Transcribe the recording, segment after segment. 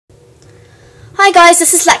Hi guys,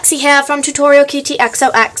 this is Lexi here from Tutorial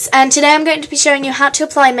QTXOX, and today I'm going to be showing you how to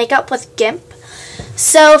apply makeup with GIMP.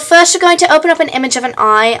 So first you're going to open up an image of an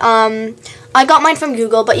eye. I got mine from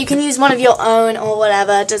Google, but you can use one of your own or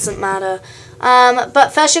whatever, it doesn't matter. But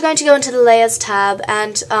first you're going to go into the Layers tab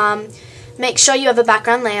and make sure you have a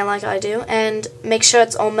background layer like I do, and make sure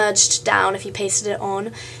it's all merged down if you pasted it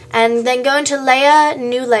on. And then go into Layer,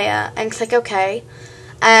 New Layer, and click OK.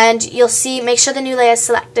 And you'll see, make sure the new layer is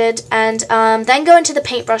selected, and then go into the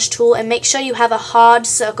paintbrush tool and make sure you have a hard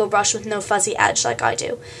circle brush with no fuzzy edge like I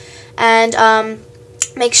do. And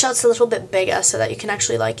make sure it's a little bit bigger so that you can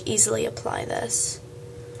actually easily apply this.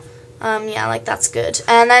 Yeah, that's good.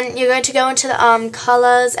 And then you're going to go into the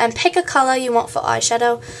colors and pick a color you want for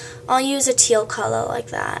eyeshadow. I'll use a teal color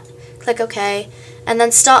like that. Click OK, and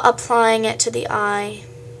then start applying it to the eye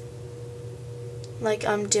like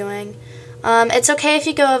I'm doing. It's okay if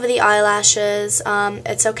you go over the eyelashes.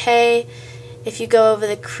 It's okay if you go over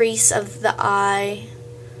the crease of the eye.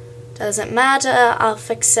 Doesn't matter, I'll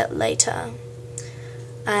fix it later.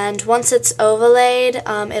 And once it's overlaid,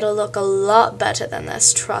 it'll look a lot better than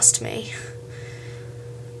this, trust me.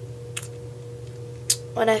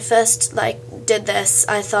 When I first did this,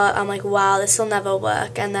 I thought, I'm like, wow, this will never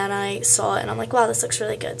work. And then I saw it and I'm like, wow, this looks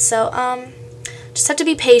really good. So, just have to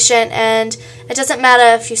be patient, and it doesn't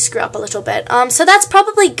matter if you screw up a little bit. So that's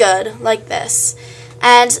probably good, like this.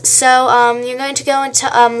 And so you're going to go into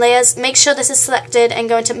layers, make sure this is selected, and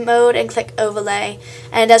go into mode and click overlay.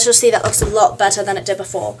 And as you'll see, that looks a lot better than it did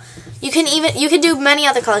before. You can do many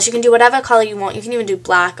other colors. You can do whatever color you want. You can even do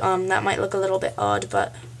black. That might look a little bit odd,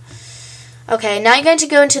 but okay. Now you're going to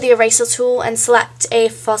go into the eraser tool and select a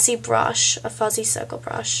fuzzy brush, a fuzzy circle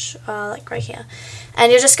brush, like right here. And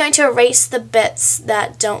you're just going to erase the bits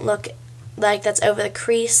that don't look like that's over the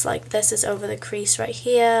crease, like this is over the crease right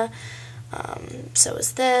here. So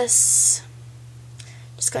is this.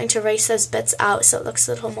 Just going to erase those bits out so it looks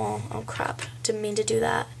a little more, oh crap, didn't mean to do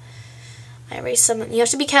that. I erased some. You have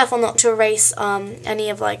to be careful not to erase any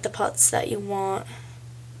of the parts that you want.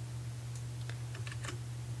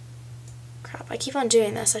 Crap, I keep on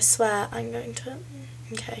doing this, I swear I'm going to,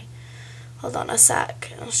 okay. Hold on a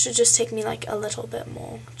sec. It should just take me a little bit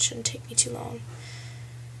more. It shouldn't take me too long.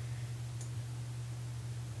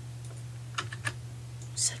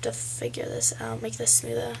 Just have to figure this out, make this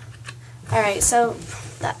smoother. Alright, so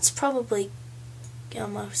that's probably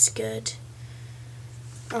almost good.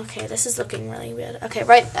 Okay, this is looking really weird. Okay,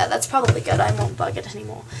 right there, that's probably good. I won't bug it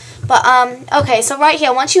anymore. But, okay, so right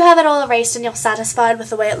here, once you have it all erased and you're satisfied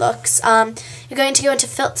with the way it looks, you're going to go into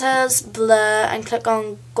Filters, Blur, and click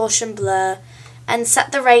on Gaussian Blur, and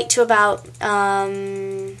set the rate to about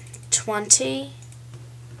 20,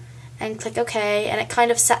 and click OK, and it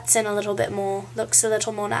kind of sets in a little bit more, looks a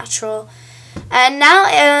little more natural. And now,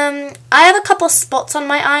 I have a couple spots on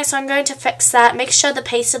my eye, so I'm going to fix that. Make sure the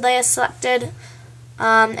pasted layer is selected.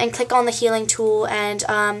 And click on the healing tool and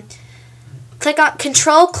click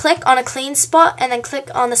on a clean spot, and then click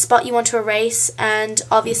on the spot you want to erase, and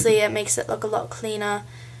obviously it makes it look a lot cleaner.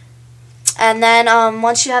 And then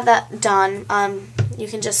once you have that done, you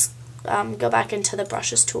can just go back into the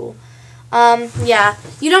brushes tool. Yeah,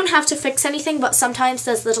 you don't have to fix anything, but sometimes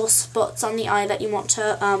there's little spots on the eye that you want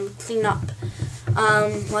to clean up,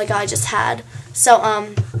 like I just had. So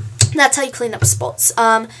that's how you clean up spots.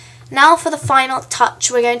 Now for the final touch,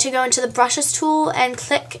 we're going to go into the brushes tool and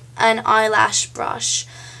click an eyelash brush.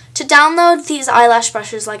 To download these eyelash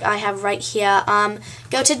brushes like I have right here,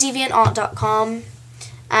 go to deviantart.com,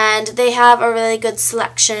 and they have a really good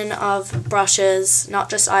selection of brushes, not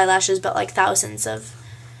just eyelashes, but thousands of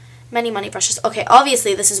many brushes. Okay,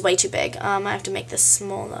 obviously this is way too big. I have to make this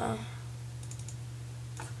smaller.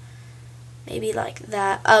 Maybe like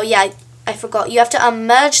that. Oh yeah, I forgot. You have to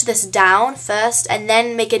merge this down first and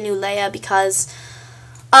then make a new layer, because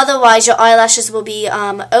otherwise your eyelashes will be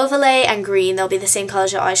overlay and green. They'll be the same color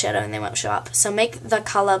as your eyeshadow and they won't show up. So make the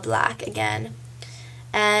color black again.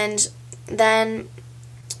 And then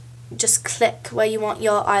just click where you want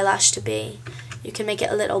your eyelash to be. You can make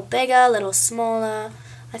it a little bigger, a little smaller.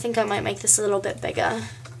 I think I might make this a little bit bigger,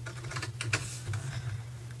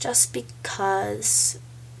 just because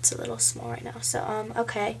it's a little small right now. So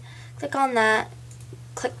okay. Click on that,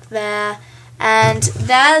 click there, and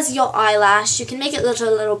there's your eyelash. You can make it look a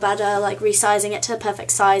little better, resizing it to the perfect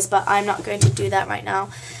size, but I'm not going to do that right now.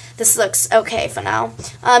 This looks okay for now.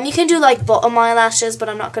 You can do bottom eyelashes, but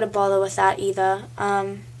I'm not going to bother with that either.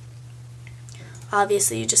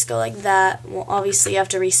 Obviously you just go like that. Well, obviously you have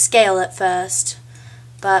to rescale it first,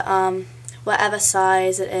 but whatever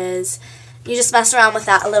size it is, you just mess around with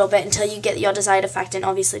that a little bit until you get your desired effect, and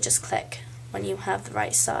obviously just click when you have the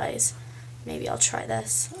right size. maybe I'll try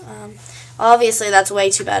this. Obviously, that's way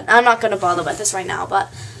too bad. I'm not going to bother with this right now,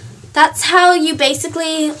 but that's how you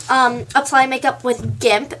basically apply makeup with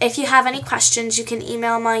GIMP. If you have any questions, you can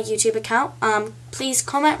email my YouTube account. Please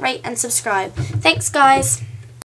comment, rate, and subscribe. Thanks, guys.